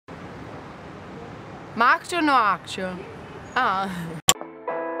Ma action o action? Ah.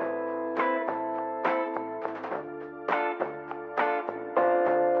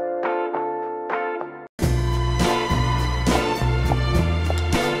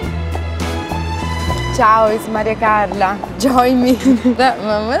 Ciao, it's Mariacarla. Join me.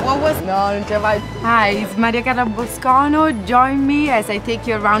 What was? No, non ce la fai. Hi, it's Mariacarla Boscono. Join me as I take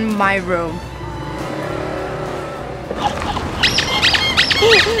you around my room.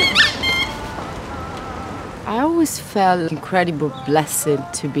 I always felt incredibly blessed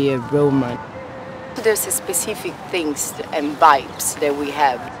to be a Roman. There's a specific things and vibes that we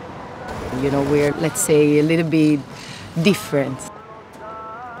have. You know, we're, let's say, a little bit different.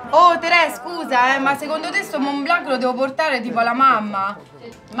 Oh, Tere, scusa, ma secondo te sto Mont Blanc lo devo portare tipo alla mamma?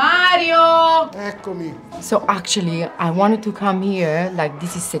 Mario! Eccomi. So actually, I wanted to come here, like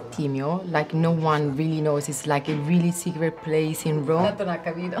this is Settimio, like no one really knows, it's like a really secret place in Rome. Tanto non ha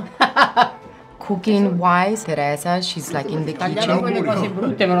capito. Cooking wise, Teresa, she's like in the kitchen. Quelle cose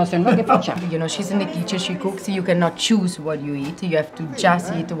brutte me lo sembra che facciamo. You know, she's in the kitchen, she cooks, you cannot choose what you eat, you have to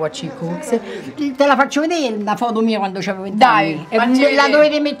just eat what she cooks. Te la faccio vedere la foto mia quando avevo 20 Dai, anni. E la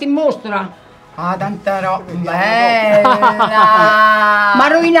dovete mettere in mostra. Ah, tanta roba bella! Ma ha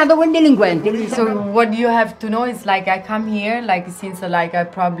rovinato quel delinquente. So what you have to know is like I come here like since like I'm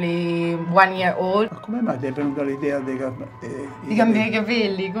probably 1 year old. Ma come mai ti è venuta l'idea di cambiare i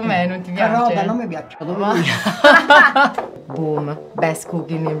capelli? Com'è? Non ti piace? La roba non mi piace. Boom, best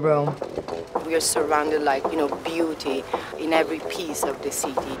cooking in Rome. We are surrounded like, you know, beauty in every piece of the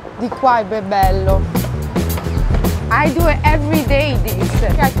city. Di qua è bello. I do it every day, this.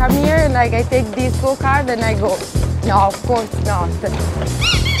 I come here and like I take this go-kart and I go. No, of course not.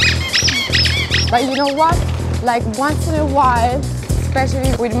 But you know what? Like once in a while,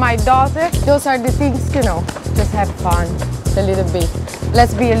 especially with my daughter, those are the things, you know, just have fun a little bit.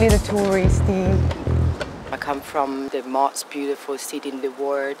 Let's be a little touristy. I come from the most beautiful city in the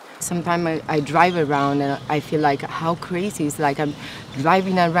world. Sometimes I drive around and I feel like how crazy it's like I'm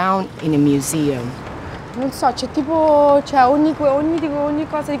driving around in a museum. Non so, c'è tipo, c'è ogni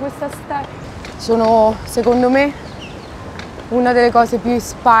cosa di questa storia. Sono, secondo me, una delle cose più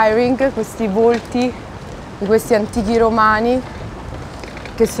inspiring, questi volti di questi antichi romani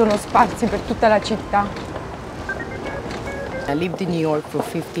che sono sparsi per tutta la città. I lived in New York for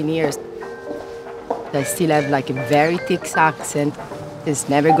 15 years. I still have like a very thick accent. It's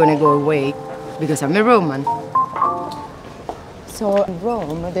never gonna go away because I'm a Roman. So in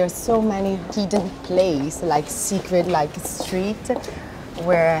Rome, there's so many hidden places, like secret, like street,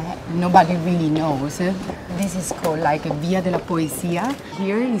 where nobody really knows. This is called like a Via della Poesia.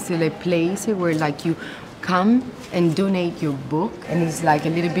 Here is a place where like you come and donate your book, and it's like a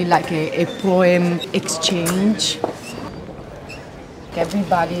little bit like a poem exchange.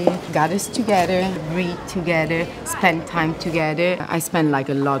 Everybody gathers together, read together, spend time together. I spent like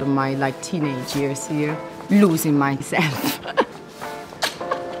a lot of my like teenage years here, losing myself.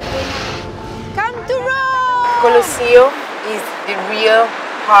 Colosseum is the real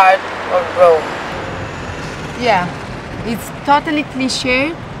heart of Rome. Yeah, it's totally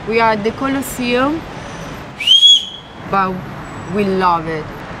cliché. We are at the Colosseum, but we love it.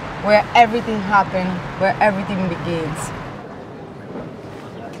 Where everything happens, where everything begins.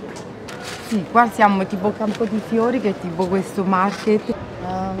 Sì, qua siamo tipo Campo di Fiori, che è tipo questo market.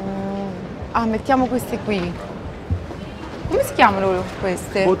 Mettiamo queste qui. Come si chiamano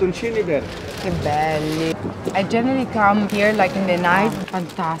queste? Bottoncini verdi. Che belli. I generally come here like in the night.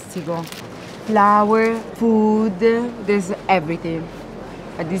 Fantastico. Flower, food, there's everything.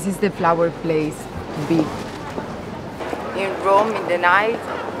 But this is the flower place to be. In Rome in the night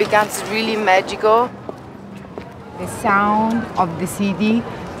becomes really magical. The sound of the city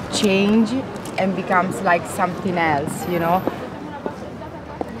change and becomes like something else, you know?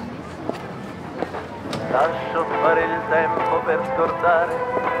 Lascio fare il tempo per scordare,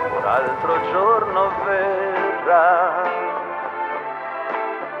 un altro giorno verrà.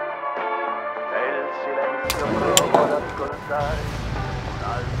 Nel silenzio provo ad ascoltare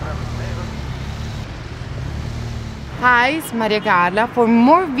un'altra melodia. Hi, it's Mariacarla. For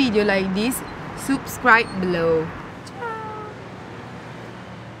more videos like this, subscribe below.